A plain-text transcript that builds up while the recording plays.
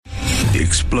The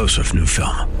explosive new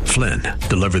film, Flynn,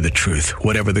 deliver the truth,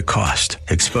 whatever the cost.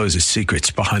 Exposes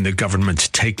secrets behind the government's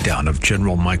takedown of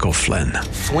General Michael Flynn.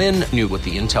 Flynn knew what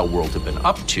the intel world had been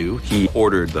up to. He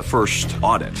ordered the first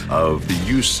audit of the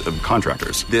use of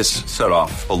contractors. This set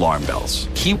off alarm bells.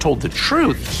 He told the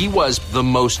truth. He was the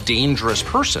most dangerous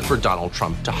person for Donald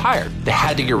Trump to hire. They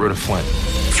had to get rid of Flynn.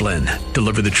 Flynn,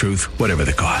 deliver the truth, whatever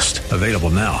the cost. Available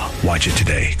now. Watch it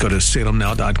today. Go to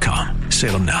salemnow.com.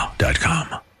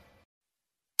 salemnow.com.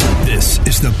 This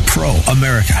is the Pro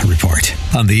America Report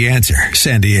on The Answer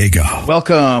San Diego.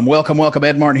 Welcome.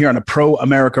 Ed Martin here on the Pro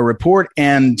America Report.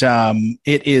 And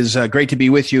it is great to be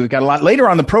with you. We've got a lot. Later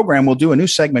on the program, we'll do a new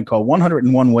segment called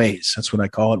 101 Ways. That's what I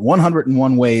call it.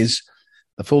 101 Ways.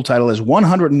 The full title is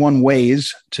 101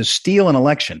 Ways to Steal an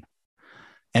Election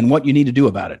and what you need to do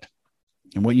about it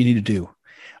and what you need to do.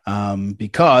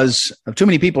 Because too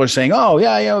many people are saying, oh,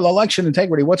 yeah, election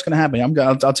integrity, what's going to happen?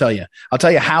 I'll tell you. I'll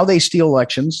tell you how they steal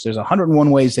elections. There's 101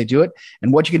 ways they do it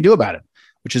and what you can do about it,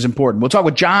 which is important. We'll talk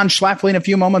with John Schlafly in a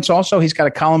few moments also. He's got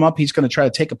a column up. He's going to try to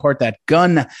take apart that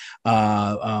gun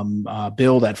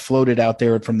bill that floated out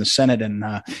there from the Senate, and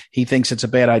he thinks it's a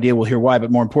bad idea. We'll hear why,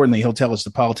 but more importantly, he'll tell us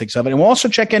the politics of it. And we'll also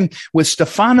check in with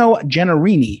Stefano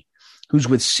Gennarini, who's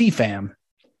with CFAM.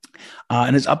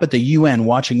 And is up at the UN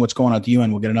watching what's going on at the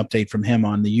UN. We'll get an update from him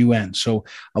on the UN. So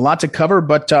a lot to cover.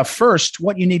 But first,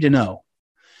 what you need to know.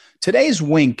 Today's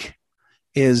Wink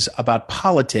is about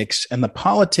politics and the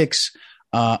politics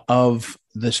of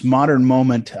this modern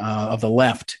moment of the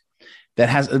left that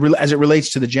has, as it relates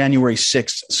to the January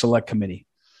 6th Select Committee.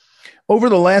 Over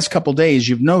the last couple of days,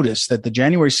 you've noticed that the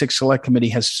January 6th Select Committee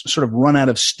has sort of run out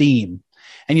of steam.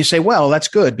 And you say, well, that's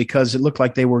good because it looked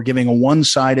like they were giving a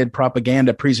one-sided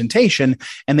propaganda presentation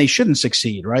and they shouldn't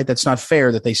succeed, right? That's not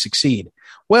fair that they succeed.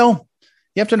 Well,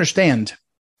 you have to understand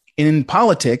in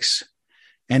politics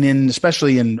and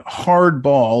especially in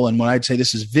hardball, and when I'd say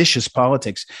this is vicious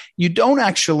politics, you don't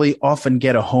actually often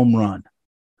get a home run.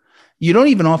 You don't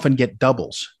even often get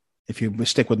doubles, if you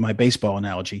stick with my baseball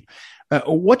analogy.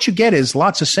 What you get is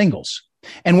lots of singles.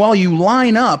 And while you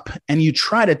line up and you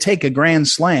try to take a grand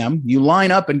slam, you line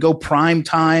up and go prime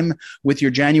time with your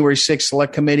January 6th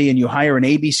Select Committee, and you hire an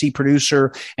ABC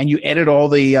producer and you edit all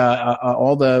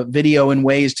the video in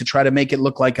ways to try to make it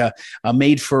look like a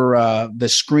made for the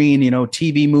screen,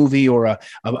 TV movie or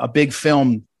a big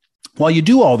film. While you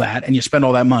do all that and you spend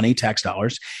all that money, tax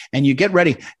dollars, and you get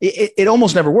ready, it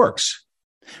almost never works.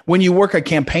 When you work a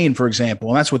campaign, for example,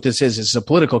 and that's what this is, it's a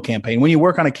political campaign. When you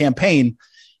work on a campaign,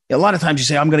 a lot of times you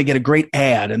say, I'm going to get a great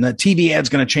ad and the TV ad's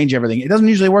going to change everything. It doesn't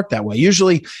usually work that way.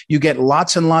 Usually you get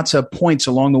lots and lots of points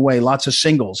along the way, lots of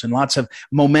singles and lots of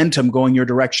momentum going your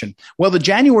direction. Well, the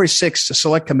January 6th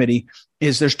Select Committee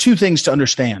there's two things to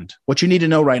understand. What you need to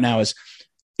know right now is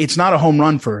it's not a home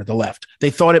run for the left. They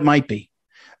thought it might be.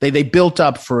 They built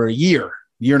up for a year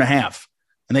and a half,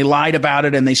 and they lied about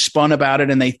it and they spun about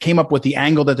it and they came up with the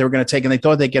angle that they were going to take and they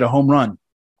thought they'd get a home run.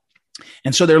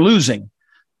 And so they're losing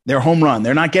their home run.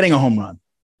 They're not getting a home run.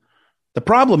 The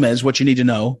problem is what you need to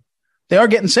know. They are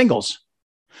getting singles.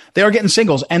 They are getting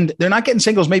singles, and they're not getting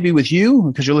singles maybe with you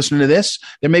because you're listening to this.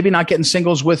 They're maybe not getting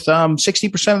singles with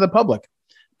 60% of the public,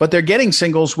 but they're getting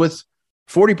singles with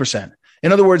 40%.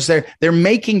 In other words, they're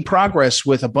making progress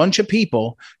with a bunch of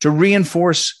people to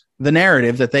reinforce the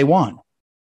narrative that they want.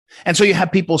 And so you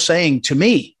have people saying to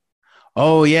me,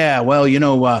 oh, yeah,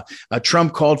 well,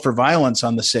 Trump called for violence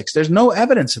on the 6th. There's no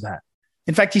evidence of that.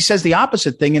 In fact, he says the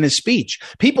opposite thing in his speech.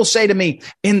 People say to me,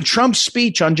 in Trump's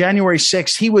speech on January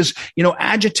 6th, he was,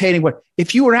 agitating.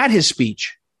 If you were at his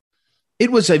speech,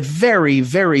 it was a very,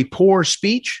 very poor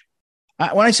speech.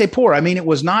 When I say poor, I mean it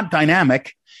was not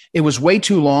dynamic. It was way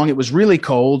too long. It was really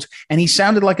cold, and he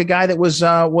sounded like a guy that was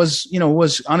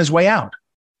on his way out.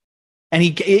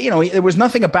 And there was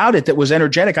nothing about it that was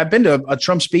energetic. I've been to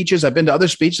Trump speeches. I've been to other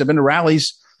speeches. I've been to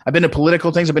rallies. I've been to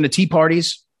political things. I've been to tea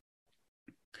parties.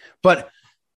 But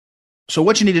so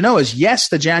what you need to know is, yes,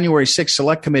 the January 6th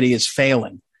Select Committee is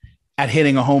failing at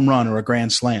hitting a home run or a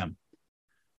grand slam,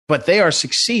 but they are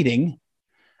succeeding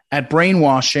at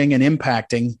brainwashing and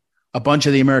impacting a bunch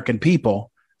of the American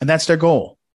people. And that's their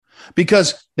goal,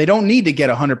 because they don't need to get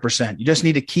 100%. You just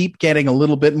need to keep getting a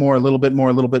little bit more, a little bit more,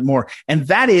 a little bit more. And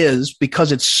that is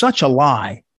because it's such a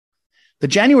lie. The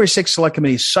January 6th Select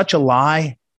Committee is such a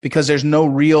lie because there's no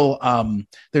real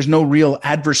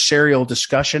adversarial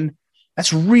discussion.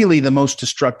 That's really the most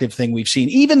destructive thing we've seen.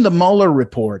 Even the Mueller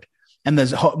report and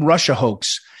the Russia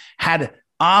hoax had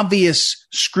obvious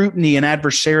scrutiny and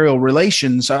adversarial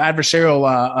relations,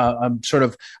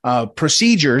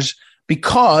 procedures,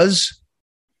 because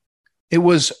there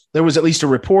was at least a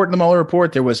report in the Mueller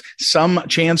report. There was some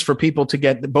chance for people to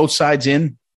get both sides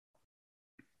in.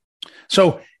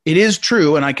 So it is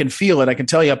true, and I can feel it. I can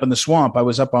tell you up in the swamp. I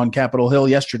was up on Capitol Hill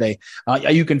yesterday.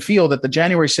 You can feel that the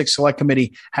January 6th Select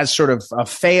Committee has sort of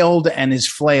failed and is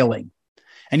flailing.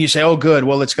 And you say, oh, good,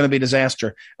 well, it's going to be a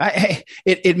disaster.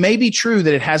 It may be true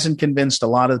that it hasn't convinced a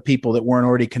lot of people that weren't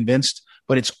already convinced,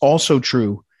 but it's also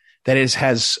true that it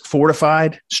has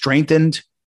fortified, strengthened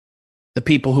the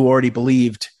people who already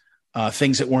believed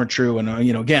things that weren't true. And,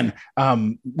 again,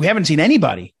 we haven't seen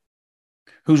anybody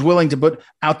who's willing to put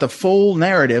out the full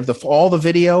narrative, all the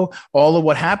video, all of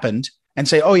what happened, and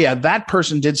say, oh, yeah, that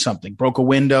person did something, broke a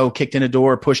window, kicked in a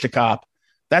door, pushed a cop.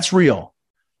 That's real,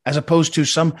 as opposed to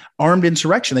some armed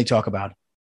insurrection they talk about.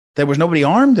 There was nobody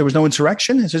armed. There was no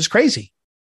insurrection. It's just crazy.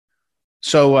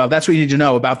 So that's what you need to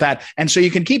know about that. And so you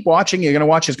can keep watching. You're going to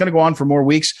watch. It's going to go on for more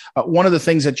weeks. One of the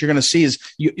things that you're going to see is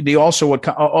also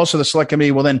the Select Committee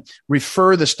will then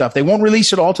refer the stuff. They won't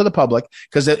release it all to the public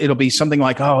because it'll be something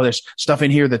like, oh, there's stuff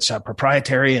in here that's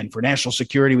proprietary and for national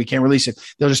security. We can't release it.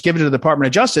 They'll just give it to the Department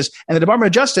of Justice, and the Department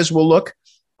of Justice will look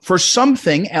for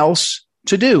something else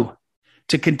to do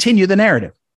to continue the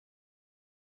narrative.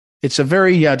 It's a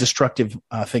very destructive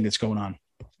thing that's going on.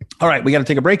 All right, we got to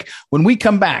take a break. When we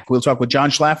come back, we'll talk with John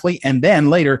Schlafly and then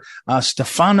later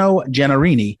Stefano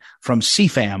Gennarini from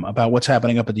CFAM about what's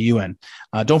happening up at the UN.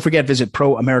 Don't forget, visit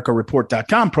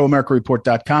proamericareport.com,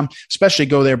 proamericareport.com. Especially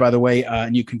go there, by the way,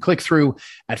 and you can click through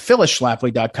at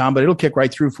phyllisschlafly.com, but it'll kick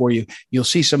right through for you. You'll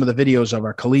see some of the videos of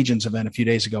our Collegians event a few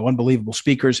days ago. Unbelievable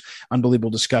speakers,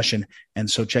 unbelievable discussion. And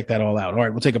so check that all out. All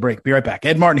right, we'll take a break. Be right back.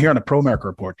 Ed Martin here on the Pro America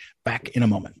Report. Back in a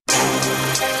moment.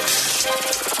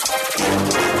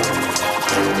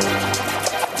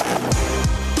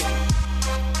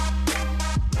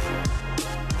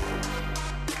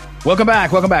 Welcome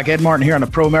back. Ed Martin here on the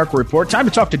Pro America Report. Time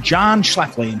to talk to John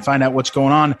Schlafly and find out what's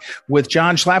going on with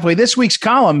John Schlafly. This week's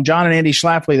column, John and Andy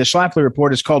Schlafly, the Schlafly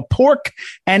Report, is called Pork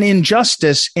and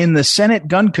Injustice in the Senate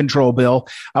Gun Control Bill.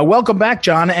 Welcome back,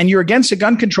 John. And you're against a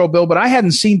gun control bill, but I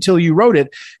hadn't seen till you wrote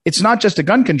it. It's not just a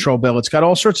gun control bill. It's got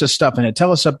all sorts of stuff in it.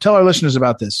 Tell our listeners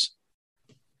about this.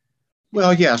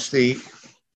 Well, yes,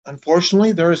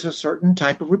 unfortunately, there is a certain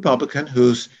type of Republican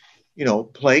who's,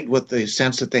 plagued with the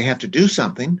sense that they have to do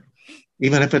something,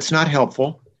 even if it's not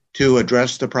helpful, to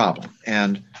address the problem.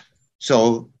 And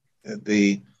so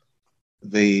the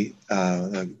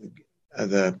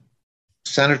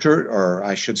senator, or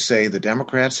I should say the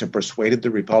Democrats, have persuaded the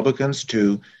Republicans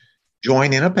to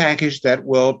join in a package that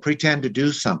will pretend to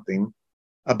do something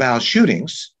about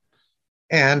shootings.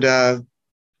 And of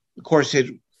course,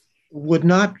 it would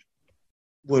not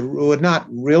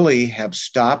really have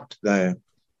stopped the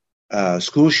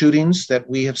school shootings that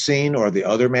we have seen or the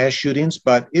other mass shootings,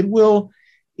 but it will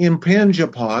impinge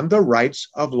upon the rights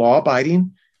of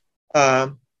law-abiding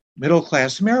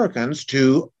middle-class Americans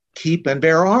to keep and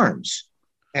bear arms.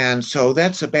 And so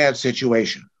that's a bad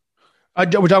situation. We're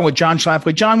talking with John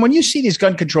Schlafly. John, when you see these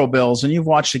gun control bills, and you've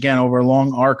watched again over a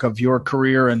long arc of your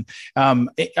career, and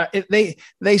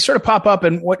they sort of pop up,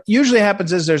 and what usually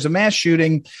happens is there's a mass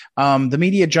shooting. The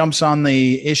media jumps on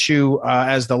the issue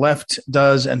as the left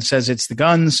does and says it's the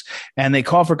guns, and they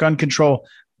call for gun control.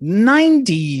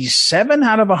 97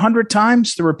 out of 100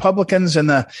 times, the Republicans and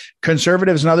the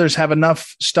conservatives and others have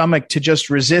enough stomach to just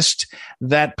resist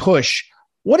that push.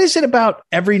 What is it about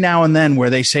every now and then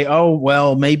where they say, oh,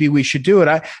 well, maybe we should do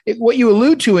it? What you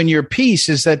allude to in your piece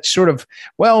is that sort of,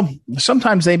 well,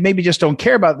 sometimes they maybe just don't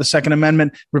care about the Second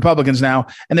Amendment, Republicans now,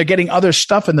 and they're getting other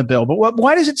stuff in the bill. But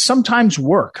why does it sometimes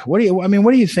work? What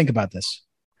do you think about this?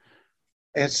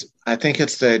 I think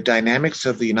it's the dynamics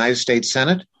of the United States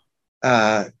Senate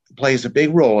plays a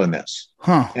big role in this.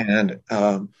 Huh. And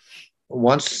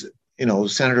once,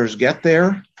 senators get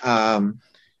there,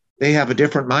 they have a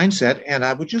different mindset. And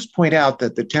I would just point out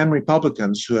that the 10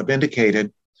 Republicans who have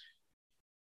indicated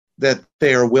that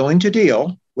they are willing to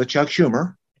deal with Chuck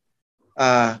Schumer,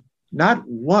 not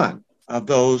one of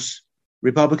those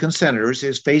Republican senators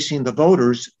is facing the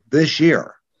voters this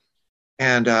year.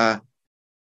 And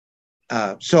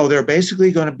so they're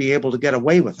basically going to be able to get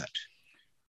away with it,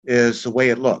 is the way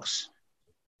it looks.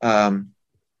 And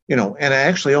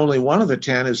actually only one of the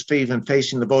 10 is even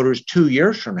facing the voters 2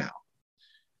 years from now.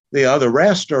 The other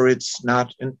rest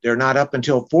they're not up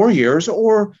until 4 years,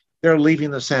 or they're leaving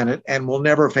the Senate and will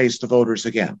never face the voters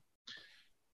again.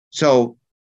 So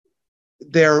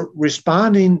they're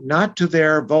responding not to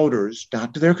their voters,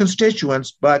 not to their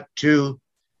constituents, but to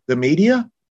the media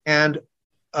and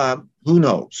who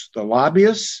knows, the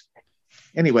lobbyists.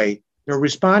 Anyway, they're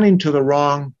responding to the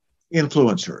wrong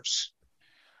influencers.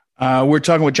 We're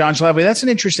talking with John Schlafly. That's an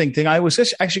interesting thing. I was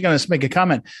just actually going to make a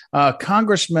comment.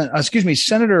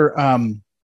 Senator,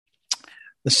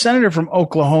 the senator from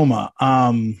Oklahoma,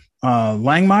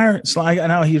 Langmeyer.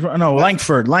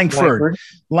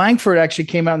 Langford actually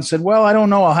came out and said, "Well, I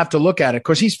don't know. I'll have to look at it." Of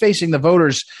course, he's facing the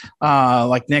voters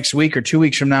like next week or 2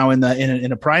 weeks from now in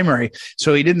a primary.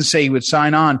 So he didn't say he would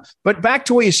sign on. But back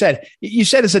to what you said. You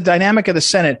said it's a dynamic of the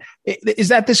Senate. Is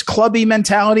that this clubby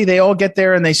mentality? They all get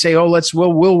there and they say, "Oh,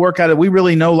 we'll work out it. We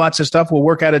really know lots of stuff. We'll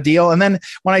work out a deal." And then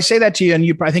when I say that to you, and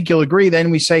I think you'll agree, then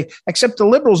we say, "Except the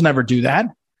liberals never do that."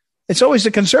 It's always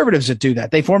the conservatives that do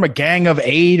that. They form a gang of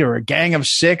 8 or a gang of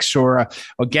 6 or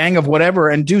a gang of whatever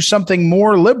and do something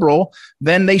more liberal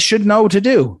than they should know to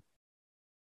do.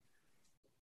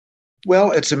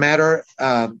 Well, it's a matter,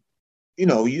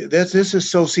 this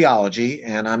is sociology,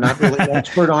 and I'm not really an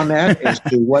expert on that as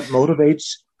to what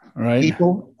motivates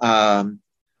people.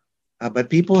 But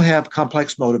people have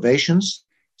complex motivations,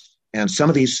 and some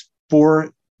of these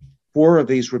four of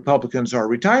these Republicans are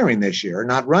retiring this year,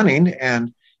 not running,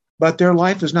 but their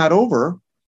life is not over,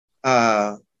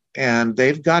 and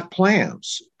they've got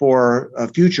plans for a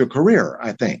future career,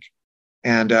 I think.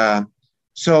 And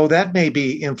so that may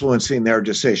be influencing their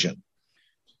decision.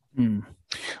 We're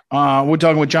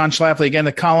talking with John Schlafly. Again,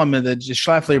 the column of the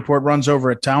Schlafly Report runs over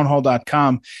at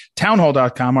townhall.com,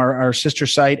 our sister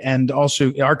site, and also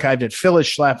archived at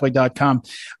phyllisschlafly.com.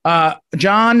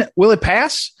 John, will it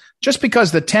pass? Just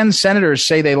because the 10 senators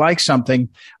say they like something,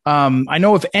 I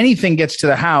know if anything gets to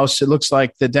the House, it looks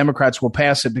like the Democrats will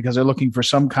pass it because they're looking for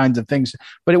some kinds of things.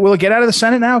 But will it get out of the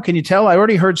Senate now? Can you tell? I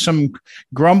already heard some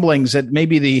grumblings that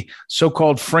maybe the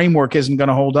so-called framework isn't going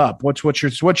to hold up. What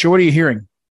are you hearing?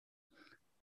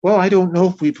 Well, I don't know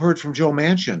if we've heard from Joe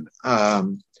Manchin.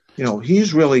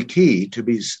 He's really key to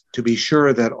be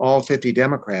sure that all 50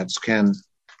 Democrats can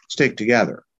stick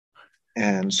together.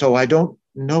 And so I don't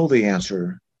know the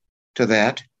answer to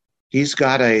that. He's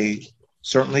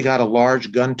certainly got a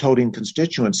large gun-toting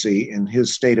constituency in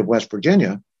his state of West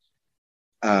Virginia.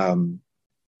 But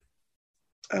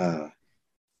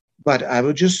I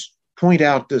would just point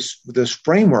out this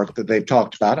framework that they've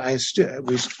talked about.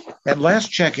 At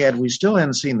last check, Ed, we still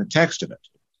hadn't seen the text of it.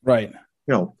 Right.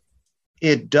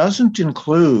 It doesn't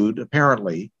include,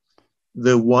 apparently,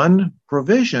 the one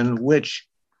provision which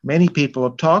many people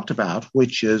have talked about,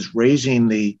 which is raising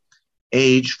the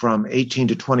age from 18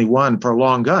 to 21 for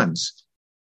long guns.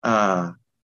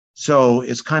 So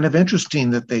it's kind of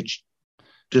interesting that they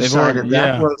decided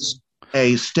that was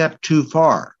a step too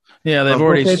far. Yeah, they've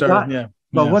already started.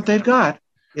 But what they've got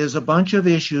is a bunch of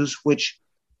issues which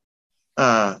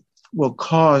will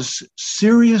cause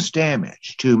serious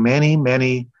damage to many,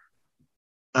 many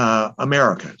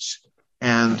Americans.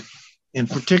 And in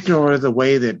particular, the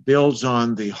way that builds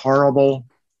on the horrible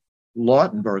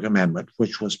Lautenberg Amendment,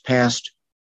 which was passed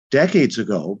decades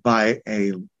ago by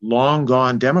a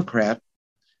long-gone Democrat,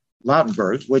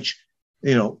 Lautenberg, which,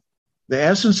 the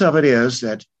essence of it is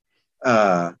that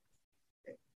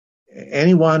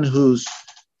anyone who's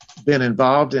been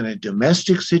involved in a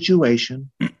domestic situation,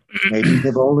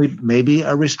 maybe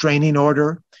a restraining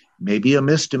order, maybe a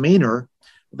misdemeanor,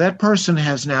 that person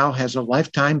has a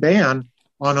lifetime ban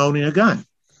on owning a gun.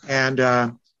 And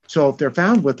so if they're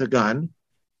found with a gun,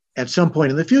 at some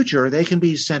point in the future, they can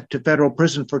be sent to federal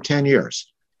prison for 10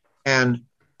 years. And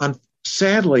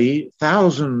sadly,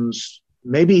 thousands,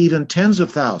 maybe even tens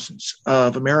of thousands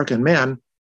of American men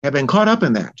have been caught up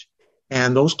in that.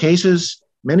 And those cases,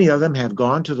 many of them have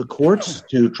gone to the courts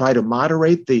to try to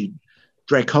moderate the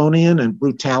draconian and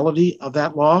brutality of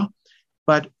that law.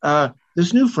 But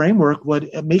this new framework would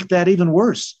make that even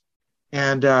worse.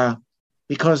 And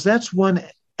because that's one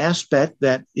aspect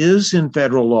that is in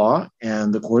federal law,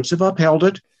 and the courts have upheld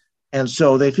it. And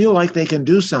so they feel like they can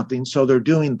do something, so they're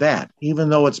doing that, even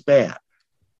though it's bad.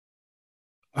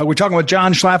 We're talking with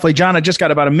John Schlafly. John, I just got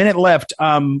about a minute left.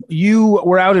 You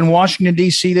were out in Washington,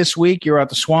 D.C. this week. You're at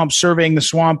the swamp, surveying the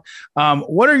swamp.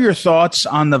 What are your thoughts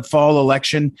on the fall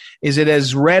election? Is it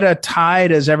as red a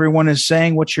tide as everyone is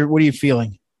saying? What are you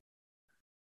feeling?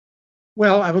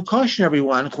 Well, I would caution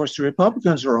everyone. Of course, the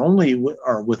Republicans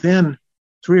are within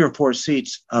 3 or 4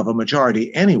 seats of a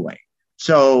majority anyway.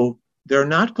 So they're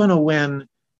not going to win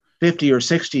 50 or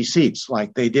 60 seats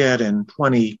like they did in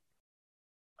 2010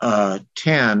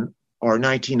 or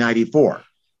 1994.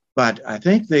 But I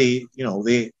think the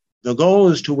goal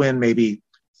is to win maybe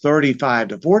 35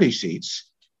 to 40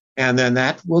 seats, and then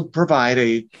that will provide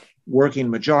a working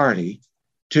majority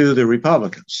to the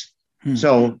Republicans.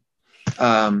 So,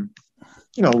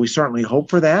 we certainly hope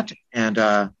for that. And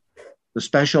the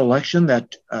special election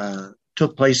that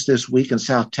took place this week in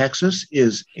South Texas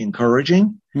is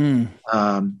encouraging, where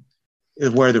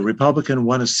the Republican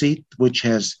won a seat which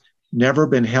has never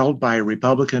been held by a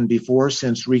Republican before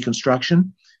since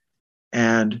Reconstruction.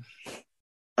 And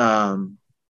but,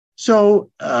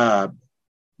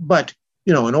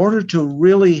 in order to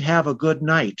really have a good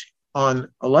night on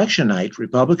election night,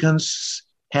 Republicans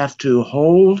have to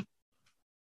hold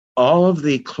all of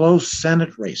the close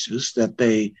Senate races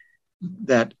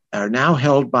that are now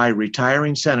held by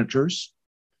retiring senators,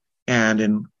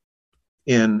 and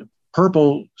in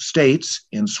purple states,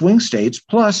 in swing states,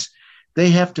 plus they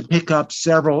have to pick up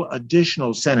several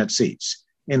additional Senate seats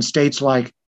in states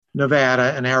like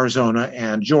Nevada and Arizona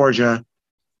and Georgia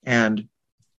and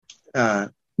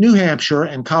New Hampshire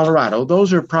and Colorado.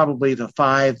 Those are probably the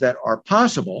 5 that are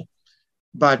possible,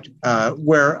 but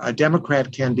where a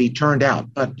Democrat can be turned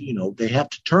out. But, they have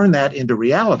to turn that into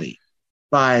reality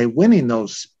by winning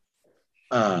those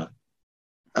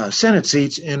Senate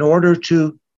seats in order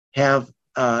to have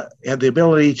the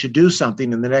ability to do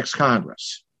something in the next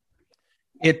Congress.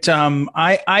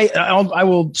 I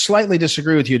will slightly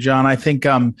disagree with you, John. I think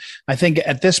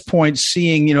at this point,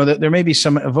 seeing, that there may be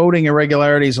some voting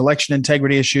irregularities, election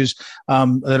integrity issues,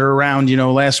 that are around,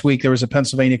 last week there was a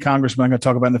Pennsylvania congressman I'm going to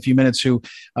talk about in a few minutes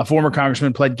a former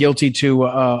congressman pled guilty to,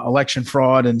 election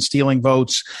fraud and stealing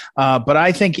votes. But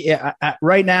I think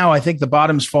right now, I think the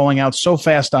bottom's falling out so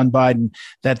fast on Biden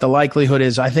that the likelihood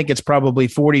is, I think it's probably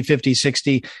 40, 50,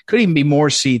 60, could even be more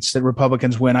seats that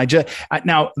Republicans win.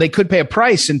 Now they could pay a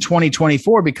price in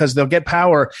 2024 because they'll get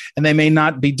power and they may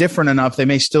not be different enough. They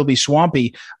may still be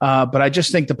swampy. But I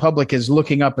just think the public is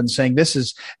looking up and saying, this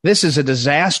is a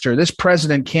disaster. This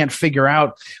president can't figure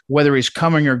out whether he's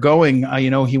coming or going.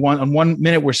 He on 1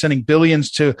 minute we're sending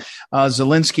billions to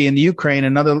Zelensky in the Ukraine.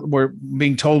 Another, we're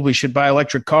being told we should buy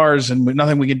electric cars and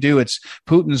nothing we can do. It's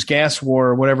Putin's gas war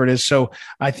or whatever it is. So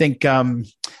I think it's going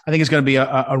to be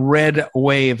a red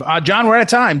wave. John, we're out of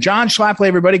time. John Schlafly,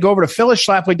 everybody, go over to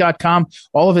phyllisschlafly.com.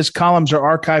 All of his columns are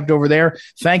archived over there.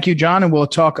 Thank you, John, and we'll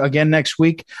talk again next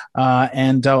week.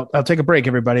 And I'll take a break,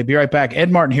 everybody. Be right back.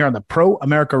 Ed Martin here on the Pro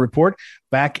America Report.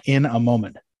 Back in a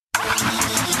moment.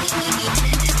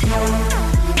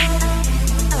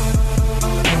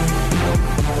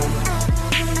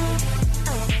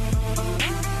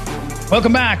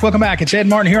 Welcome back. It's Ed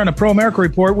Martin here on the Pro America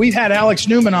Report. We've had Alex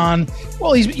Newman on.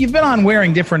 Well, you've been on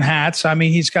wearing different hats. I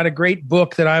mean, he's got a great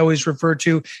book that I always refer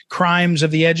to, Crimes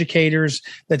of the Educators,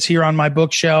 that's here on my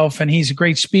bookshelf. And he's a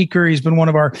great speaker. He's been one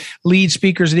of our lead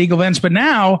speakers at Eagle Events. But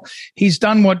now he's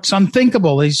done what's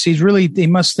unthinkable. He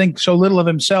must think so little of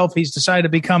himself. He's decided to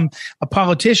become a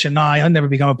politician. No, I'll never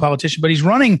become a politician, but he's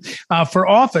running for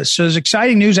office. So there's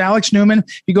exciting news. Alex Newman,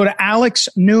 you go to Alex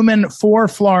Newman for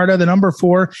Florida, the number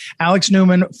 4, Alex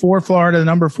Newman for Florida, the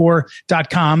number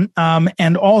 4.com.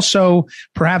 And also,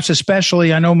 perhaps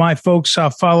especially, I know my folks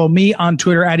follow me on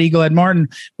Twitter at Eagle Ed Martin.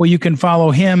 Well, you can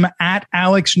follow him at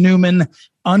Alex Newman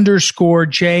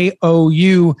 _JOU.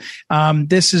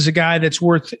 This is a guy that's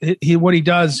worth what he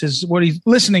does is what he's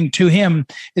listening to him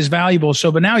is valuable.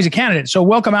 So, but now he's a candidate. So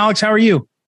welcome, Alex. How are you?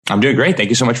 I'm doing great. Thank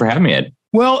you so much for having me, Ed.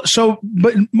 Well,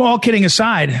 but all kidding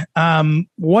aside,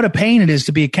 what a pain it is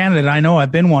to be a candidate. I know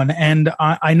I've been one, and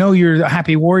I know you're a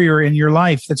happy warrior in your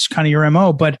life. That's kind of your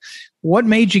MO. But what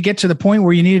made you get to the point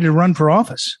where you needed to run for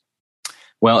office?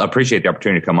 Well, I appreciate the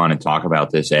opportunity to come on and talk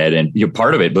about this, Ed. And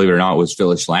part of it, believe it or not, was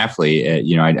Phyllis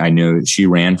Schlafly. I knew she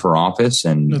ran for office,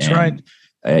 and that's right.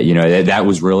 That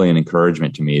was really an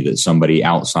encouragement to me that somebody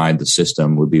outside the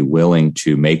system would be willing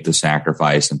to make the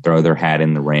sacrifice and throw their hat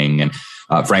in the ring. And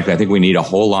frankly, I think we need a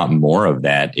whole lot more of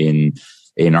that in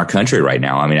our country right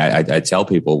now. I mean, I tell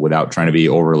people, without trying to be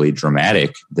overly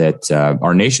dramatic, that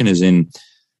our nation is in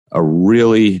a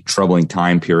really troubling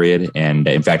time period. And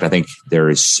in fact, I think there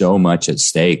is so much at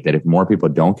stake that if more people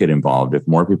don't get involved, if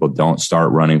more people don't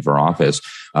start running for office,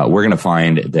 we're going to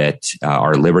find that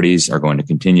our liberties are going to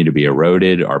continue to be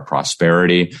eroded. Our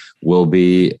prosperity will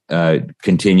be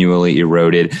continually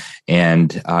eroded.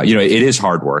 And, it is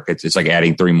hard work. It's like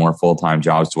adding 3 more full-time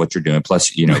jobs to what you're doing. Plus,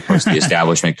 of course, the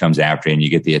establishment comes after you and you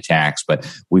get the attacks, but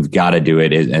we've got to do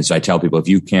it. And so I tell people, if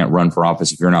you can't run for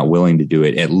office, if you're not willing to do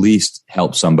it, at least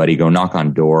help somebody, go knock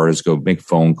on doors, go make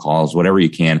phone calls, whatever you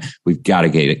can. We've got to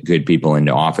get good people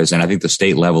into office. And I think the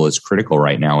state level is critical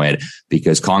right now, Ed,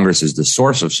 because Congress is the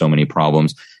source of so many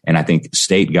problems. And I think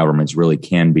state governments really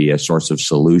can be a source of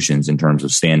solutions in terms of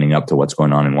standing up to what's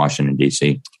going on in Washington,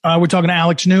 D.C. We're talking to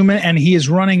Alex Newman, and he is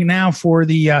running now for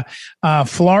the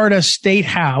Florida State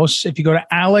House. If you go to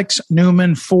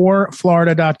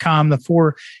alexnewman4florida.com, the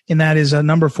 4 in that is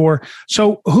number 4.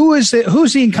 So who's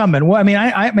the incumbent? Well, I mean,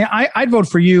 I'd vote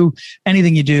for you,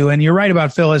 anything you do. And you're right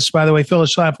about Phyllis, by the way.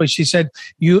 Phyllis Schlafly, she said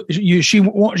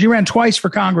she ran twice for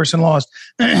Congress and lost.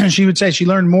 She would say she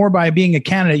learned more by being a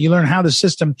candidate. You learn how the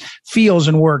system feels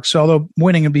and works, although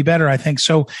winning would be better, I think.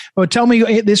 So, but tell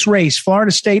me this race,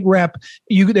 Florida State Rep,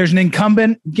 there's an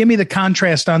incumbent. Give me the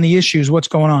contrast on the issues. What's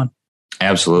going on?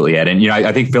 Absolutely, Ed. And,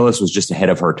 I think Phyllis was just ahead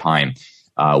of her time.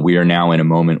 We are now in a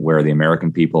moment where the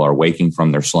American people are waking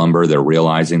from their slumber. They're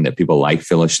realizing that people like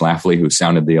Phyllis Schlafly, who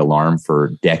sounded the alarm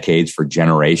for decades, for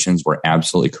generations, were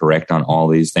absolutely correct on all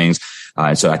these things.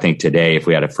 And so I think today, if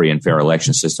we had a free and fair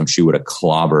election system, she would have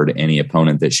clobbered any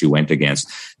opponent that she went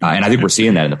against. And I think we're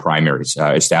seeing that in the primaries.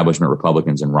 Establishment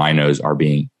Republicans and rhinos are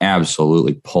being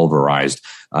absolutely pulverized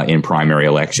in primary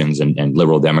elections, and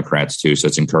liberal Democrats too. So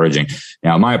it's encouraging.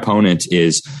 Now, my opponent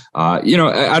is, I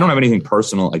don't have anything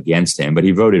personal against him, but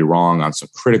he voted wrong on some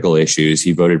critical issues.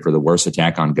 He voted for the worst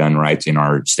attack on gun rights in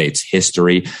our state's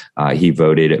history. He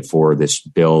voted for this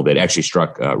bill that actually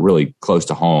struck really close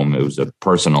to home. It was a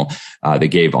personal that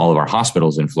gave all of our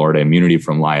hospitals in Florida immunity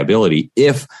from liability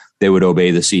if they would obey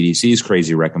the CDC's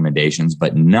crazy recommendations,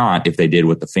 but not if they did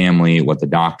what the family, what the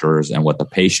doctors, and what the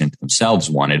patient themselves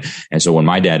wanted. And so when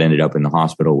my dad ended up in the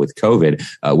hospital with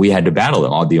COVID, we had to battle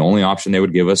it. The only option they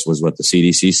would give us was what the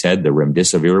CDC said, the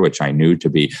remdesivir, which I knew to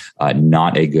be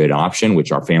not a good option,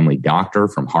 which our family doctor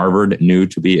from Harvard knew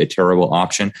to be a terrible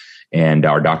option. And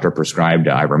our doctor prescribed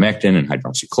ivermectin and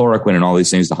hydroxychloroquine and all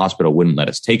these things. The hospital wouldn't let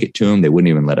us take it to him. They wouldn't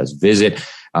even let us visit.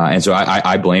 And so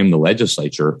I blame the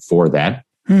legislature for that.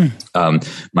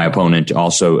 My opponent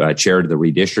also chaired the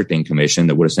redistricting commission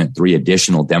that would have sent 3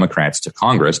 additional Democrats to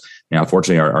Congress. Now,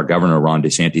 fortunately, our governor, Ron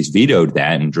DeSantis, vetoed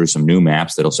that and drew some new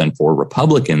maps that'll send 4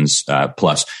 Republicans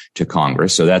plus to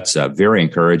Congress. So that's very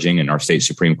encouraging. And our state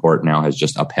Supreme Court now has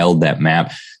just upheld that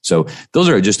map. So those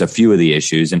are just a few of the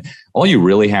issues. And all you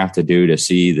really have to do to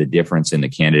see the difference in the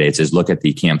candidates is look at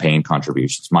the campaign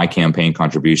contributions. My campaign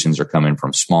contributions are coming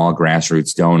from small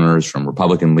grassroots donors, from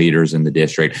Republican leaders in the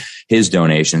district. His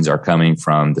donations are coming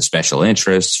from the special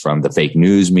interests, from the fake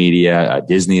news media.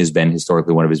 Disney has been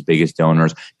historically one of his biggest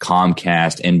donors,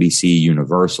 Comcast, NBC,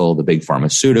 Universal, the big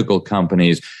pharmaceutical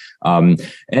companies. Frankly,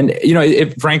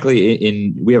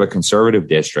 we have a conservative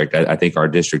district. I think our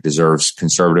district deserves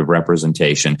conservative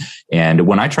representation. And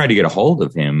when I tried to get a hold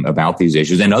of him about these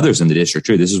issues, and others in the district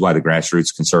too, this is why the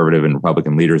grassroots conservative and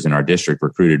Republican leaders in our district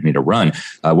recruited me to run.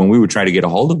 When we would try to get a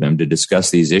hold of him to discuss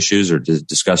these issues or to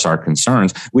discuss our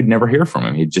concerns, we'd never hear from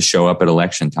him. He'd just show up at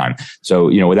election time. So,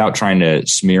 without trying to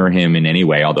smear him in any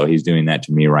way, although he's doing that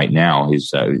to me right now, him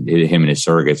and his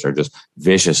surrogates are just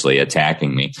viciously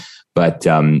attacking me. But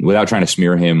without trying to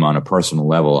smear him on a personal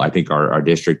level, I think our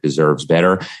district deserves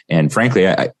better. And frankly,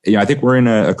 I think we're in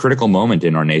a critical moment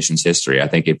in our nation's history. I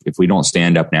think if we don't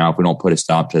stand up now, if we don't put a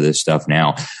stop to this stuff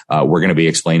now, we're going to be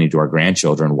explaining to our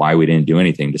grandchildren why we didn't do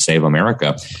anything to save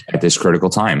America at this critical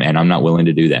time. And I'm not willing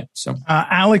to do that. So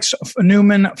Alex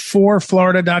Newman for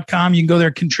Florida.com. You can go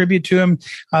there, contribute to him,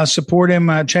 support him,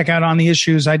 check out on the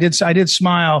issues. I did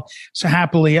smile so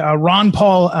happily. Ron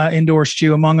Paul endorsed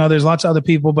you, among others, lots of other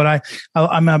people, but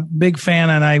I'm a big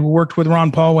fan, and I worked with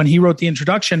Ron Paul when he wrote the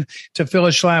introduction to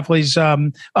Phyllis Schlafly's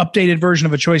updated version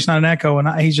of A Choice Not an Echo, and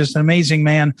he's just an amazing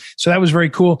man. So that was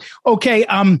very cool. Okay,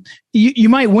 you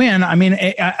might win. I mean,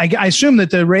 I assume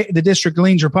that the district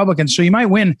leans Republican, so you might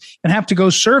win and have to go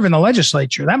serve in the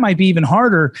legislature. That might be even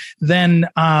harder than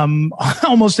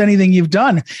almost anything you've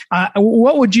done.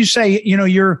 What would you say,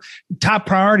 your top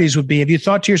priorities would be if you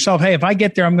thought to yourself, hey, if I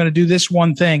get there, I'm going to do this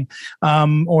one thing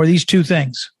or these 2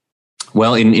 things?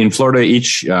 Well, in Florida,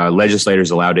 each legislator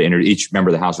is allowed to each member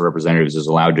of the House of Representatives is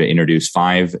allowed to introduce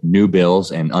 5 new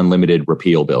bills and unlimited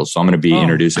repeal bills. So I'm going to be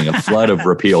introducing a flood of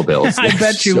repeal bills. I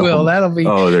bet you will. That'll be.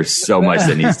 Oh, there's so much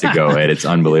that needs to go, Ed. It's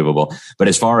unbelievable. But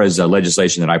as far as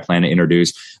legislation that I plan to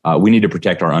introduce, we need to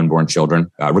protect our unborn children,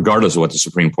 regardless of what the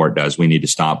Supreme Court does. We need to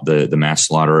stop the mass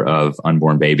slaughter of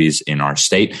unborn babies in our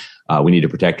state. We need to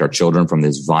protect our children from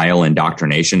this vile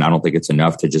indoctrination. I don't think it's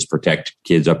enough to just protect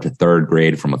kids up to 3rd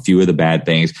grade from a few of the bad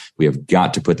things. We have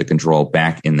got to put the control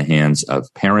back in the hands of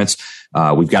parents.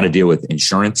 We've got to deal with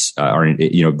insurance.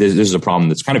 This is a problem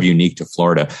that's kind of unique to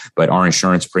Florida, but our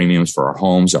insurance premiums for our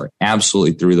homes are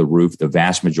absolutely through the roof. The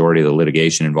vast majority of the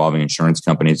litigation involving insurance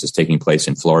companies is taking place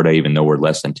in Florida, even though we're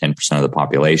less than 10% of the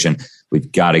population.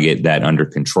 We've got to get that under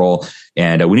control.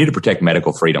 And we need to protect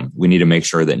medical freedom. We need to make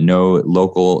sure that no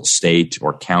local, state,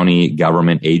 or county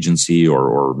government agency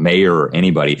or mayor or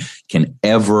anybody can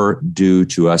ever do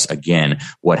to us again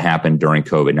what happened during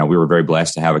COVID. Now, we were very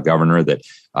blessed to have a governor that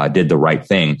did the right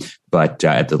thing. But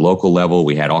at the local level,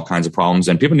 we had all kinds of problems.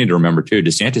 And people need to remember, too,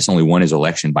 DeSantis only won his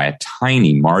election by a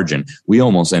tiny margin. We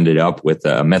almost ended up with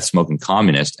a meth-smoking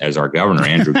communist as our governor,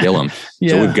 Andrew Gillum. Yeah.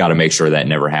 So we've got to make sure that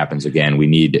never happens again. We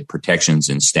need protections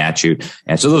in statute.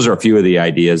 And so those are a few of the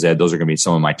ideas, Ed. Those are going to be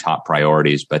some of my top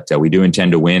priorities. But we do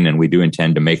intend to win, and we do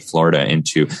intend to make Florida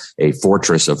into a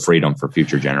fortress of freedom for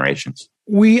future generations.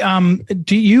 We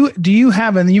do you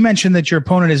have, and you mentioned that your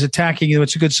opponent is attacking you.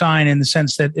 It's a good sign in the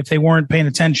sense that if they weren't paying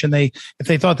attention, if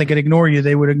they thought they could ignore you,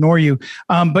 they would ignore you.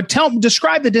 But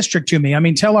describe the district to me. I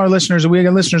mean, tell our listeners, we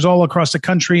got listeners all across the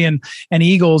country and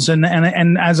Eagles. And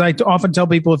as I often tell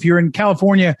people, if you're in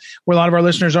California, where a lot of our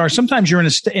listeners are, sometimes you're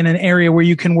in an area where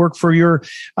you can work for your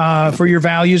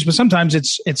values, but sometimes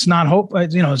it's not hope.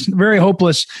 It's very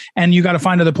hopeless, and you got to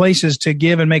find other places to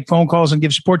give and make phone calls and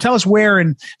give support. Tell us where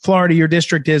in Florida your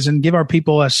district is, and give our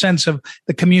people a sense of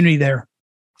the community there.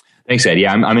 Thanks, Ed.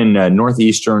 Yeah, I'm in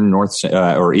northeastern,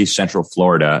 or east central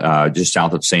Florida, just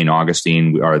south of St.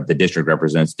 Augustine. The district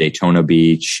represents Daytona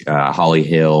Beach, Holly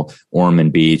Hill,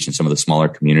 Ormond Beach, and some of the smaller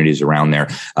communities around there.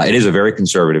 It is a very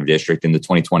conservative district. In the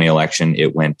 2020 election,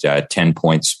 it went 10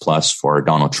 points plus for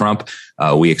Donald Trump.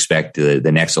 We expect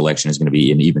the next election is going to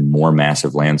be an even more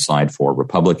massive landslide for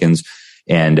Republicans.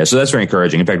 And so that's very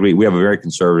encouraging. In fact, we have a very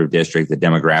conservative district. The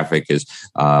demographic is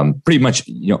pretty much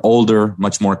older,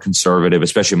 much more conservative,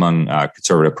 especially among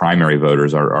conservative primary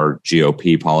voters. Our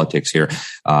GOP politics here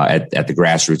at the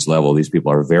grassroots level, these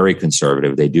people are very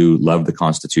conservative. They do love the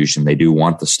Constitution. They do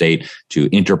want the state to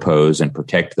interpose and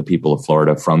protect the people of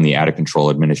Florida from the out-of-control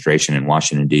administration in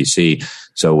Washington, D.C.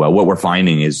 So what we're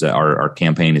finding is our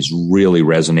campaign is really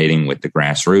resonating with the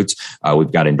grassroots.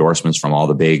 We've got endorsements from all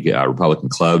the big Republican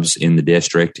clubs in the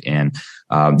district. And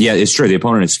it's true. The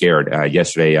opponent is scared.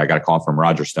 Yesterday, I got a call from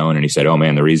Roger Stone, and he said, "Oh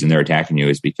man, the reason they're attacking you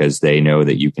is because they know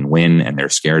that you can win, and they're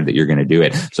scared that you're going to do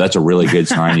it." So that's a really good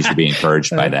sign. You should be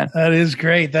encouraged by that. That is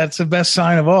great. That's the best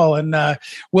sign of all. And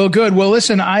good. Well,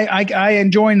 listen, I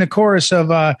join the chorus of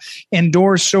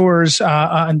endorsers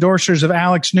of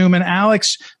Alex Newman.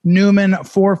 Alex Newman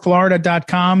for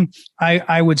Florida.com.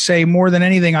 I would say more than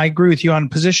anything, I agree with you on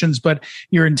positions, but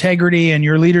your integrity and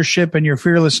your leadership and your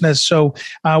fearlessness. So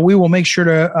we will make sure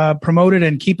to promote it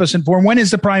and keep us informed. When is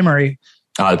the primary?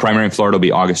 The primary in Florida will be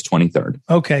August 23rd.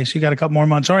 Okay, so you got a couple more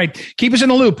months. All right, keep us in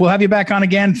the loop. We'll have you back on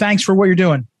again. Thanks for what you're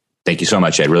doing. Thank you so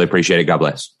much, Ed. Really appreciate it. God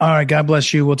bless. All right. God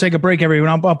bless you. We'll take a break,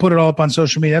 everyone. I'll put it all up on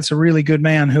social media. That's a really good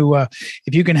man who,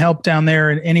 if you can help down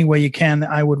there in any way you can,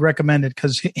 I would recommend it,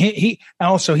 because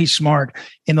he's smart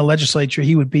in the legislature.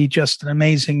 He would be just an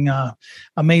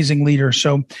amazing leader.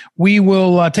 So we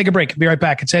will take a break. Be right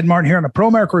back. It's Ed Martin here on the Pro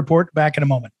America Report. Back in a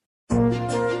moment.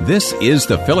 This is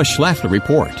the Phyllis Schlafly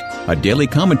Report, a daily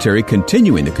commentary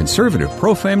continuing the conservative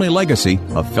pro-family legacy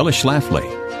of Phyllis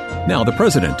Schlafly. Now, the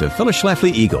president of Phyllis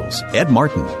Schlafly Eagles, Ed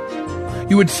Martin.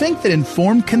 You would think that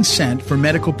informed consent for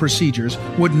medical procedures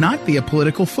would not be a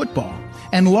political football,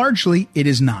 and largely it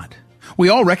is not. We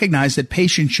all recognize that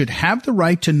patients should have the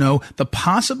right to know the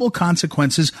possible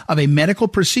consequences of a medical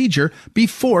procedure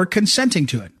before consenting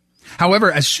to it.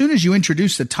 However, as soon as you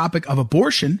introduce the topic of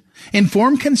abortion,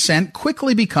 informed consent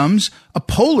quickly becomes a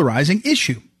polarizing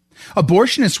issue.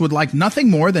 Abortionists would like nothing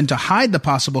more than to hide the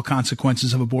possible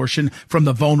consequences of abortion from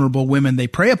the vulnerable women they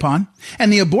prey upon,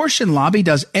 and the abortion lobby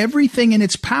does everything in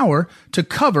its power to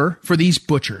cover for these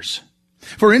butchers.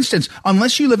 For instance,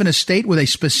 unless you live in a state with a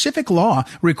specific law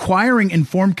requiring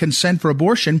informed consent for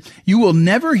abortion, you will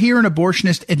never hear an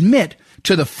abortionist admit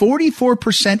to the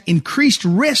 44% increased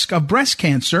risk of breast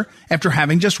cancer after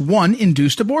having just one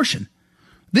induced abortion.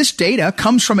 This data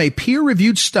comes from a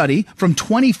peer-reviewed study from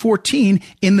 2014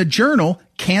 in the journal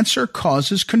Cancer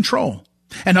Causes Control.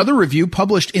 Another review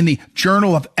published in the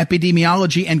Journal of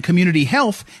Epidemiology and Community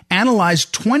Health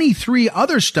analyzed 23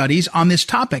 other studies on this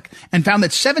topic and found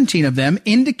that 17 of them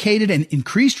indicated an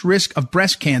increased risk of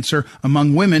breast cancer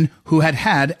among women who had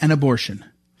had an abortion.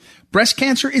 Breast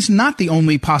cancer is not the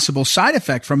only possible side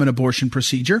effect from an abortion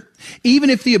procedure. Even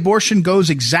if the abortion goes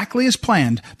exactly as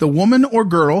planned, the woman or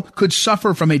girl could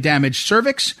suffer from a damaged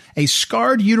cervix, a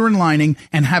scarred uterine lining,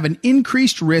 and have an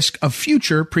increased risk of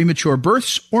future premature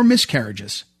births or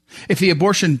miscarriages. If the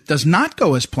abortion does not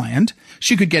go as planned,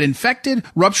 she could get infected,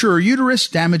 rupture her uterus,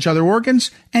 damage other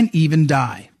organs, and even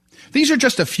die. These are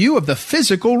just a few of the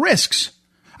physical risks.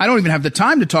 I don't even have the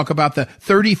time to talk about the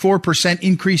 34%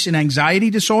 increase in anxiety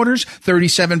disorders,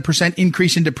 37%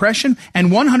 increase in depression,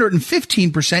 and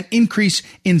 115% increase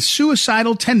in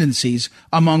suicidal tendencies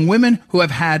among women who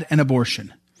have had an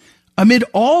abortion. Amid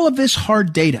all of this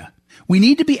hard data, we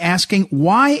need to be asking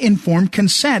why informed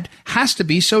consent has to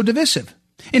be so divisive.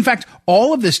 In fact,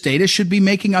 all of this data should be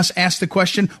making us ask the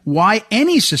question why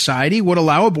any society would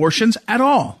allow abortions at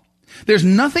all. There's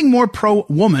nothing more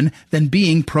pro-woman than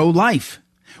being pro-life.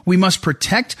 We must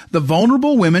protect the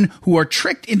vulnerable women who are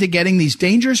tricked into getting these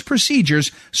dangerous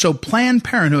procedures so Planned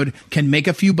Parenthood can make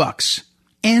a few bucks.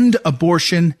 End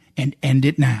abortion and end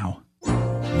it now.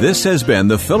 This has been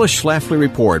the Phyllis Schlafly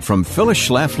Report from Phyllis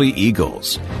Schlafly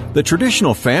Eagles. The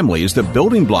traditional family is the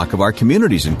building block of our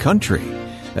communities and country.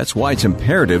 That's why it's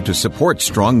imperative to support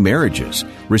strong marriages,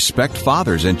 respect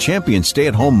fathers, and champion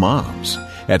stay-at-home moms.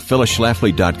 At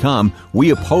phyllisschlafly.com,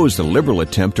 we oppose the liberal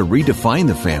attempt to redefine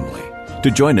the family.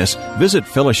 To join us, visit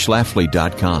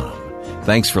phyllisschlafly.com.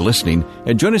 Thanks for listening,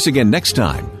 and join us again next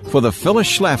time for the Phyllis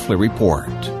Schlafly Report.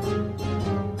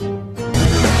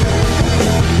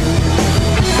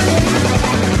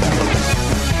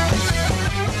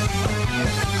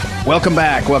 Welcome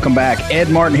back. Welcome back.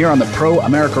 Ed Martin here on the Pro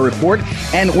America Report.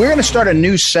 And we're going to start a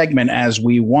new segment as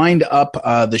we wind up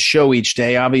the show each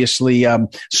day. Obviously,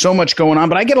 so much going on,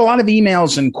 but I get a lot of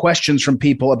emails and questions from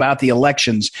people about the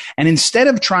elections. And instead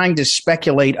of trying to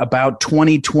speculate about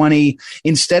 2020,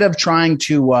 instead of trying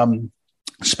to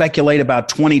speculate about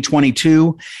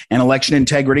 2022 and election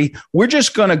integrity, we're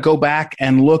just going to go back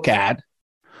and look at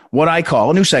what I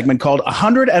call a new segment called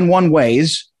 101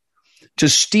 Ways to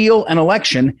Steal an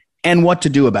Election and What to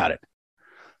Do About It.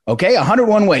 Okay,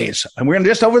 101 ways. And we're going to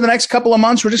just over the next couple of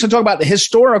months, we're just going to talk about the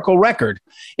historical record.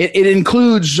 It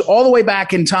includes all the way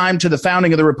back in time to the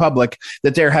founding of the Republic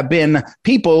that there have been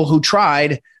people who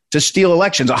tried to steal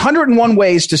elections. 101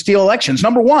 ways to steal elections.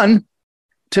 Number one,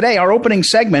 today, our opening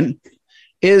segment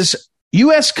is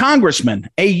U.S. Congressman.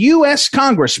 A U.S.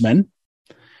 Congressman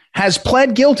has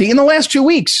pled guilty in the last 2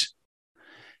 weeks.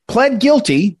 Pled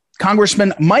guilty.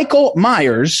 Congressman Michael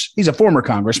Myers, he's a former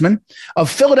congressman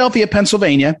of Philadelphia,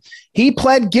 Pennsylvania. He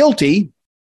pled guilty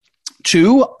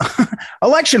to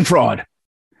election fraud.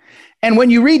 And when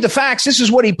you read the facts, this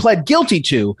is what he pled guilty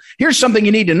to. Here's something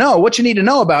you need to know. What you need to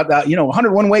know about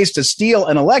 101 ways to steal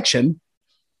an election.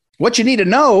 What you need to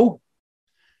know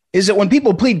is that when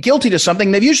people plead guilty to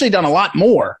something, they've usually done a lot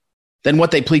more than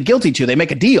what they plead guilty to. They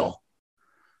make a deal.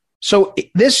 So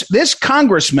this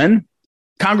Congressman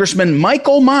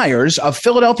Michael Myers of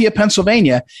Philadelphia,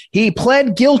 Pennsylvania, he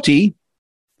pled guilty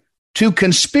to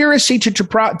conspiracy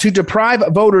to deprive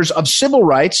voters of civil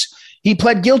rights. He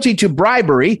pled guilty to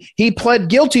bribery. He pled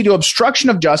guilty to obstruction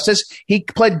of justice. He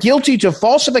pled guilty to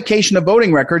falsification of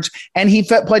voting records. And he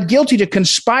pled guilty to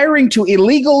conspiring to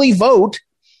illegally vote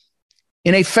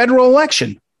in a federal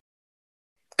election.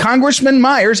 Congressman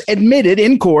Myers admitted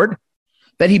in court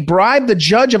that he bribed the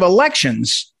judge of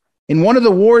elections in one of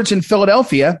the wards in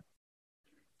Philadelphia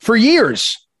for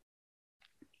years,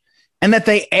 and that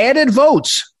they added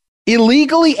votes,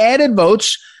 illegally added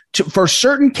votes for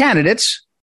certain candidates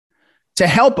to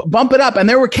help bump it up. And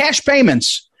there were cash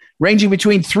payments ranging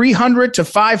between $300 to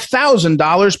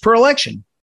 $5,000 per election.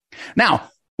 Now,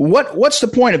 what's the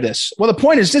point of this? Well, the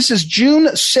point is this is June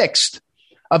 6th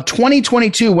of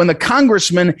 2022 when the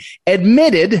congressman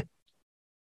admitted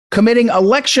committing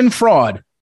election fraud.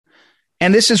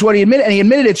 And this is what he admitted. And he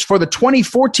admitted it's for the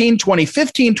 2014,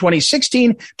 2015,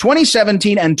 2016,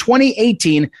 2017, and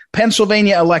 2018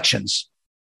 Pennsylvania elections.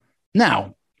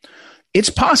 Now, it's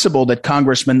possible that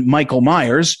Congressman Michael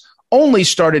Myers only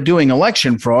started doing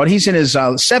election fraud. He's in his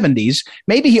 70s.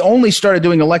 Maybe he only started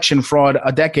doing election fraud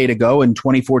a decade ago in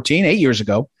 2014, 8 years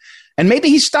ago. And maybe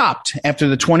he stopped after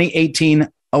the 2018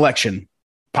 election.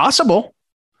 Possible.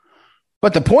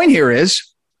 But the point here is,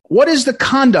 what is the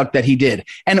conduct that he did?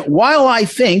 And while I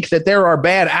think that there are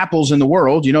bad apples in the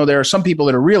world, there are some people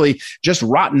that are really just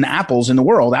rotten apples in the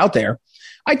world out there.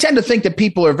 I tend to think that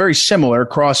people are very similar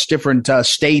across different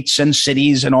states and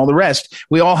cities and all the rest.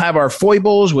 We all have our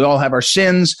foibles. We all have our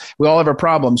sins. We all have our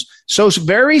problems. So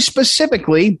very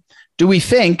specifically, do we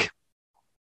think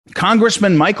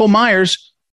Congressman Michael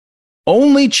Myers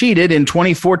only cheated in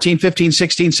 2014, 15,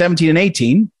 16, 17, and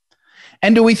 18?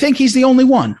 And do we think he's the only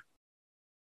one?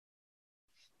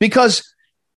 Because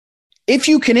if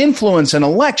you can influence an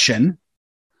election,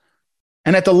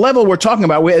 and at the level we're talking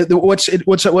about,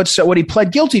 what he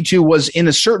pled guilty to was in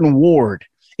a certain ward,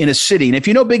 in a city. And if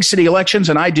you know big city elections,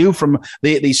 and I do from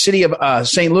the city of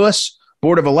St. Louis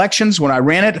Board of Elections, when I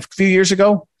ran it a few years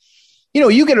ago,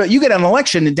 you get an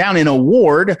election down in a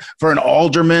ward for an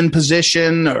alderman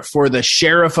position or for the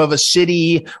sheriff of a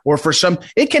city or for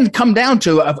it can come down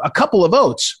to a couple of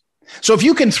votes. So if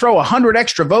you can throw 100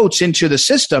 extra votes into the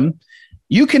system,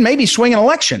 you can maybe swing an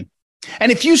election.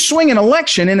 And if you swing an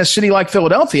election in a city like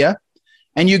Philadelphia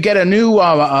and you get a new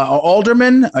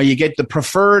alderman, or you get the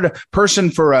preferred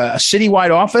person for a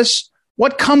citywide office,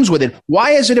 what comes with it?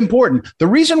 Why is it important? The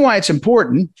reason why it's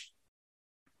important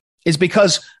is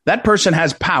because that person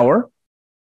has power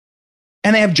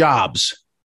and they have jobs,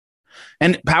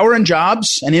 and power and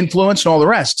jobs and influence and all the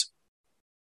rest.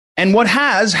 And what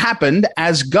has happened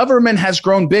as government has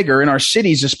grown bigger in our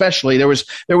cities, especially, there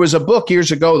was a book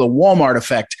years ago, The Walmart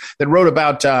Effect, that wrote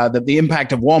about the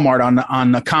impact of Walmart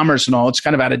on commerce and all. It's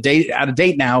kind of out of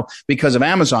date now because of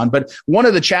Amazon. But one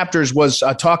of the chapters was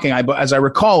talking, as I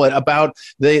recall it, about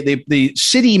the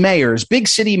city mayors, big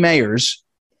city mayors,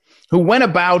 who went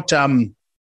about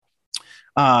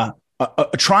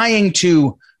trying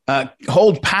to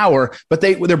hold power, but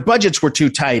their budgets were too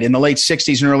tight in the late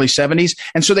 60s and early 70s.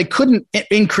 And so they couldn't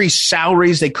increase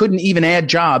salaries. They couldn't even add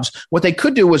jobs. What they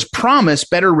could do was promise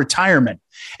better retirement.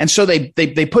 And so they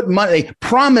put money, they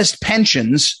promised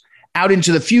pensions out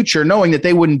into the future, knowing that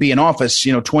they wouldn't be in office,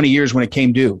 20 years when it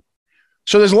came due.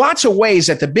 So there's lots of ways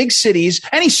that the big cities,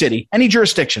 any city, any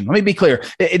jurisdiction, let me be clear.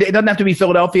 It doesn't have to be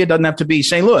Philadelphia. It doesn't have to be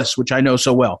St. Louis, which I know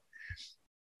so well.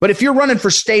 But if you're running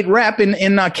for state rep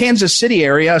in Kansas City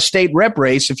area, a state rep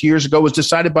race a few years ago was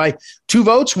decided by 2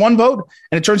 votes, 1 vote.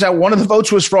 And it turns out one of the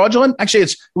votes was fraudulent. Actually,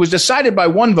 it was decided by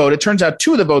 1 vote. It turns out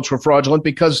 2 of the votes were fraudulent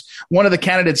because one of the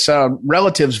candidates'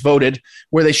 relatives voted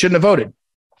where they shouldn't have voted.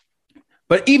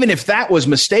 But even if that was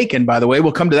mistaken, by the way,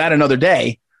 we'll come to that another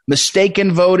day.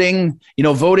 Mistaken voting,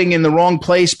 voting in the wrong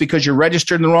place because you're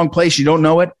registered in the wrong place. You don't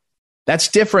know it. That's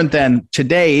different than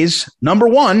today's number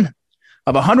 1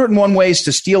 of 101 ways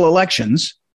to steal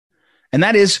elections, and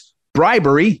that is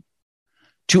bribery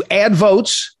to add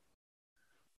votes,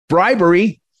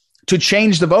 bribery to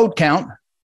change the vote count.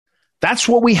 That's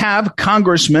what we have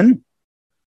Congressman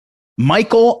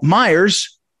Michael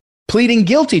Myers pleading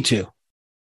guilty to.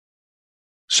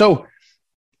 So,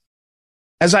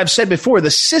 as I've said before,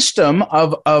 the system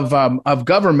of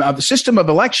government, the system of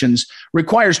elections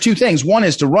requires 2 things. One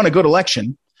is to run a good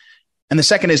election. And the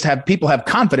second is to have people have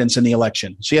confidence in the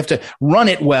election. So you have to run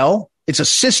it well. It's a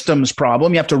systems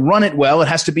problem. You have to run it well. It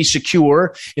has to be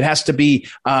secure. It has to be,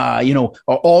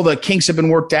 all the kinks have been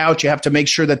worked out. You have to make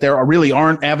sure that there really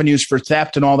aren't avenues for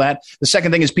theft and all that. The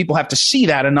second thing is people have to see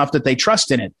that enough that they trust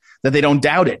in it, that they don't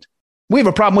doubt it. We have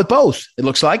a problem with both, it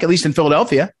looks like, at least in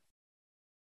Philadelphia.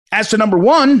 As to number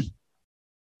 1,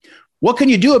 what can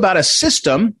you do about a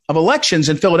system of elections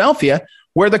in Philadelphia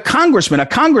where a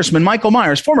congressman, Michael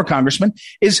Myers, former congressman,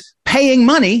 is paying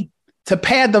money to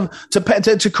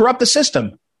to corrupt the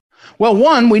system? Well,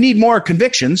 1, we need more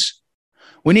convictions.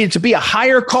 We need it to be a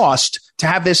higher cost to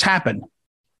have this happen.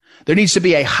 There needs to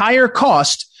be a higher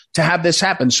cost to have this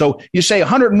happen. So you say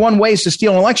 101 ways to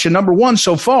steal an election. Number 1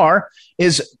 so far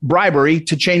is bribery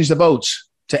to change the votes,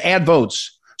 to add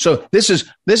votes. So this is,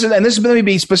 and this is, let me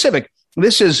be specific.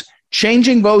 This is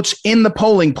changing votes in the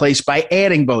polling place by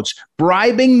adding votes,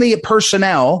 bribing the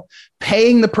personnel,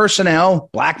 paying the personnel,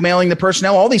 blackmailing the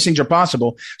personnel. All these things are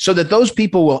possible so that those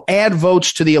people will add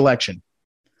votes to the election,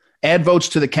 add votes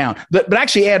to the count, but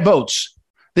actually add votes.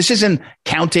 This isn't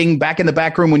counting back in the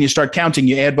back room. When you start counting,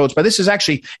 you add votes, but this is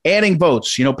actually adding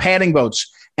votes, padding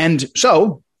votes. And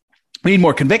so we need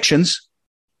more convictions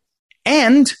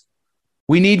and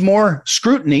we need more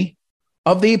scrutiny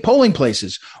of the polling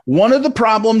places. One of the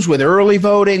problems with early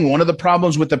voting, one of the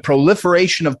problems with the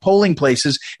proliferation of polling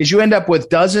places is you end up with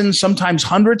dozens, sometimes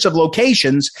hundreds of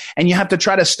locations, and you have to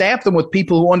try to staff them with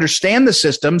people who understand the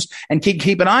systems and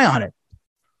keep an eye on it.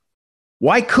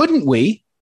 Why couldn't we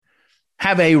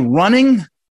have a running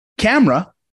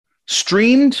camera,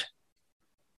 streamed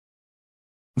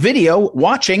video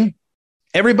watching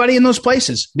everybody in those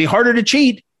places? It'd be harder to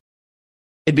cheat.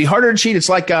 It'd be harder to cheat. It's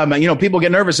like, people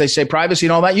get nervous. They say privacy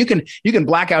and all that. You can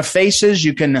black out faces.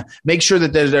 You can make sure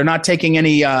that they're not taking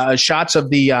any shots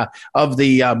of the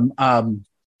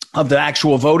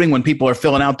actual voting when people are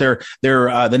filling out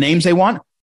the names they want.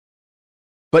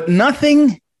 But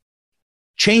nothing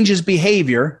changes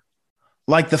behavior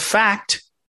like the fact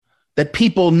that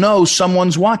people know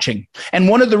someone's watching. And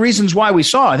one of the reasons why we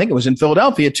saw, I think it was in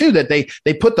Philadelphia too, that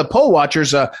they put the poll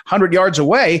watchers 100 yards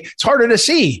away. It's harder to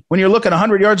see when you're looking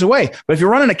 100 yards away. But if you're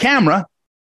running a camera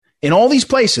in all these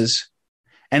places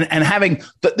and having,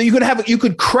 you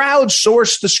could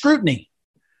crowdsource the scrutiny.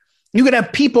 You could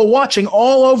have people watching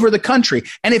all over the country.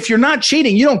 And if you're not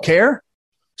cheating, you don't care.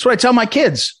 That's what I tell my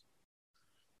kids.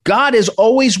 God is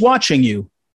always watching you.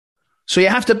 So you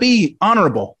have to be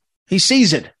honorable. He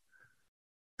sees it.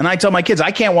 And I tell my kids,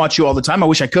 I can't watch you all the time. I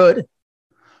wish I could.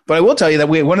 But I will tell you that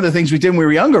one of the things we did when we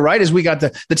were younger, right, is we got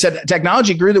the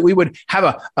technology grew that we would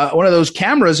have one of those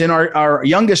cameras in our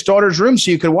youngest daughter's room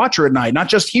so you could watch her at night, not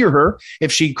just hear her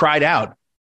if she cried out.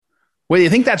 Whether you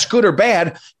think that's good or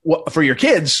bad for your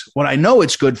kids, what I know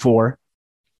it's good for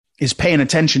is paying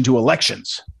attention to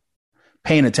elections.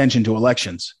 Paying attention to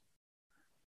elections.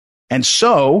 And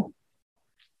so,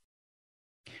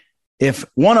 if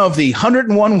one of the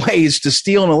 101 ways to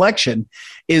steal an election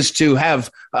is to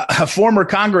have a former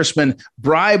congressman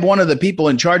bribe one of the people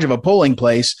in charge of a polling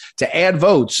place to add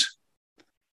votes,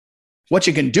 what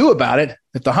you can do about it,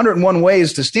 if the 101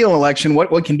 ways to steal an election,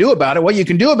 what you can do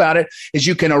about it is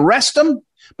you can arrest them,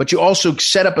 but you also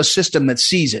set up a system that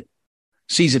sees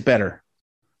it better.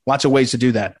 Lots of ways to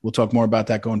do that. We'll talk more about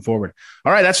that going forward.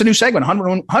 All right, that's a new segment,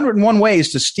 101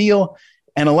 ways to steal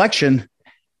an election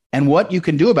and what you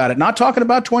can do about it. Not talking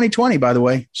about 2020, by the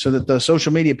way, so that the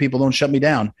social media people don't shut me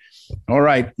down. All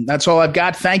right, that's all I've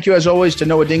got. Thank you, as always, to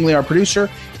Noah Dingley, our producer,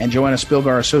 and Joanna Spilgar,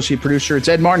 our associate producer. It's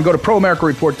Ed Martin. Go to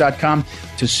proamericareport.com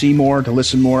to see more, to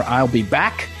listen more. I'll be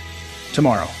back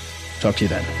tomorrow. Talk to you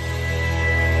then.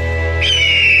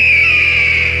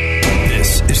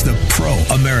 This is the Pro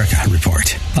America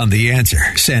Report on The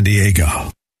Answer San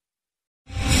Diego.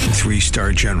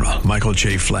 3-star General Michael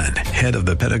J. Flynn, head of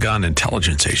the Pentagon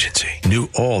Intelligence Agency, knew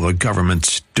all the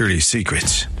government's dirty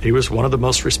secrets. He was one of the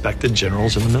most respected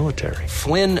generals in the military.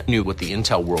 Flynn knew what the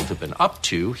intel world had been up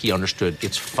to. He understood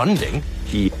its funding.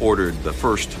 He ordered the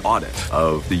first audit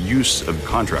of the use of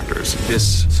contractors.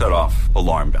 This set off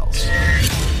alarm bells.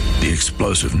 The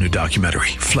explosive new documentary,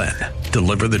 Flynn,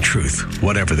 Deliver the Truth,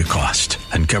 Whatever the Cost,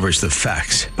 uncovers the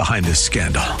facts behind this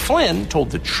scandal. Flynn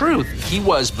told the truth. He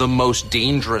was the most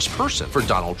dangerous person for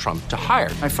Donald Trump to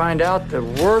hire. I find out the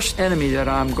worst enemy that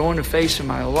I'm going to face in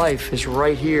my life is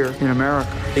right here in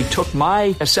America. They took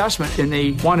my assessment and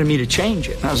they wanted me to change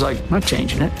it. And I was like, I'm not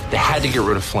changing it. They had to get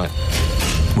rid of Flynn.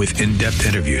 With in-depth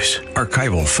interviews,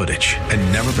 archival footage,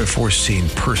 and never-before-seen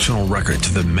personal records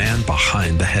of the man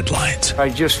behind the headlines. I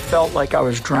just felt like I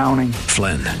was drowning.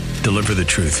 Flynn, Deliver the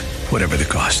Truth, Whatever the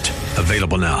Cost.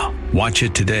 Available now. Watch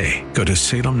it today. Go to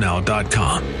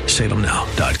salemnow.com.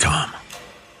 salemnow.com.